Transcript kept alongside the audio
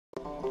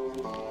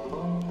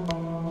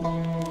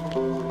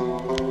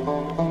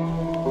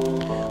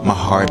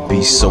heart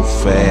beats so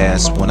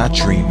fast when I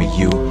dream of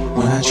you.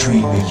 When I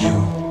dream of you,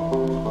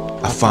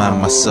 I find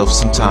myself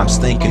sometimes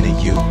thinking of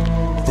you.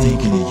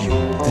 Thinking of you,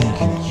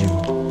 thinking of you.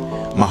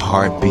 My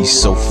heart beats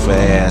so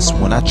fast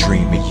when I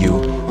dream of you.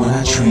 When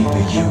I dream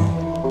of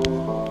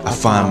you, I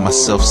find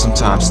myself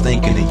sometimes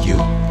thinking of you.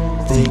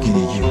 Thinking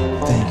of you,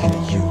 thinking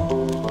of you.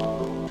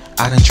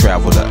 I done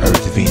traveled to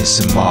Earth, Venus,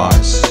 and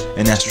Mars,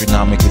 and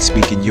astronomically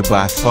speaking, you're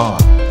by far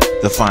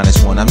the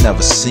finest one I've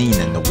never seen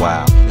in the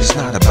wild. It's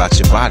not about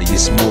your body,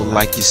 it's more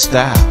like your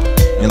style.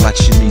 And like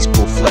Shanice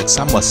Flex,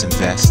 I must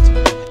invest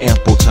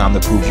ample time to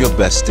prove your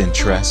best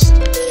interest.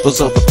 Those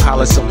other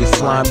pilots only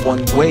flying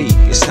one way.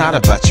 It's not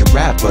about your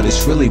rap, but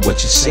it's really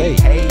what you say.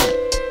 Hey.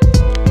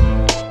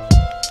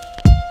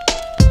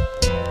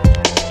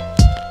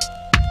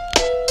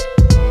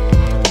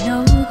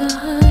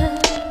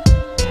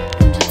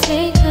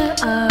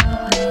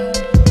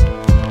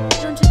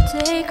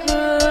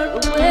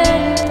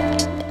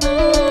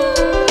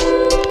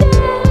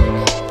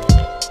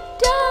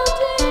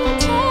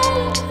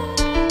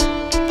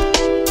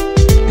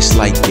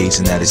 Like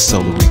gazing at its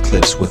solar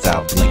eclipse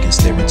without blinking,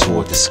 staring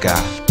toward the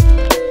sky.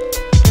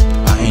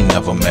 I ain't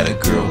never met a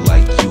girl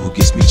like you who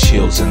gives me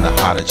chills in the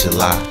heart of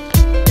July.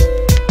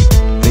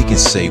 They can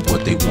say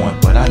what they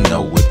want, but I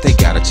know if they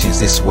got a chance,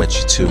 they sweat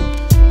you too.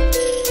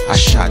 I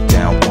shot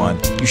down one,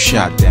 you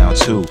shot down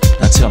two.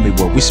 Now tell me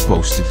what we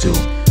supposed to do.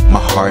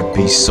 My heart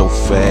beats so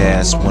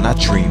fast when I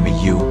dream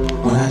of you.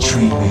 When I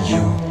dream of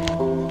you,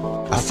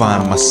 I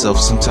find myself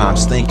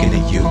sometimes thinking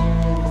of you.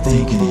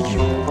 Thinking of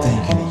you,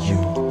 thinking of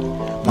you.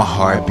 My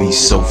heart beats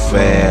so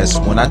fast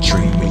when I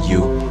dream of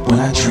you. When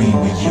I dream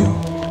of you,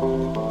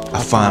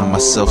 I find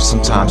myself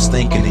sometimes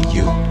thinking of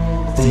you.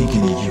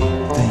 Thinking of you,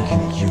 thinking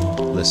of you.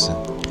 Listen,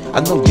 I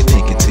know you're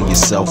thinking to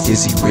yourself,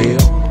 is he real?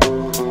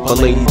 But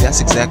lady,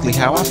 that's exactly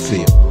how I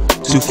feel.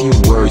 Too few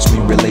words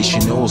mean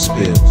relational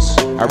spills.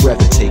 I'd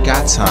rather take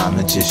our time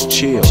and just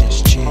chill.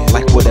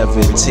 Like whatever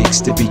it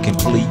takes to be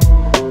complete.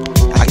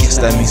 I guess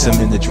that means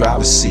I'm in the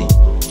driver's seat.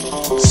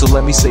 So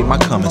let me say my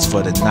comments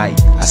for the night.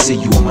 I see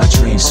you in my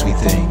dreams, sweet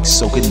thing,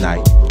 so good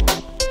night.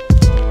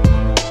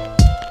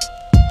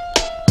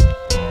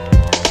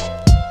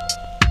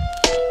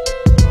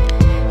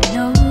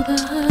 Know the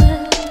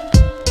hunt,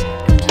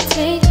 don't you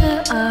take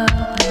her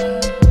away.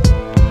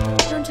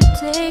 Don't you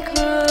take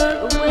her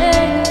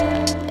away.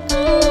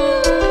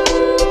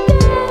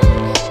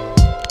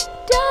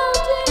 Don't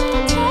you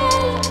take her.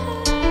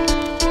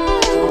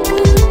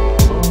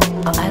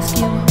 I'll ask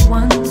you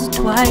once,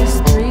 twice,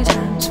 3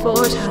 times, 4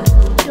 times.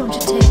 Don't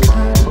you take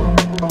her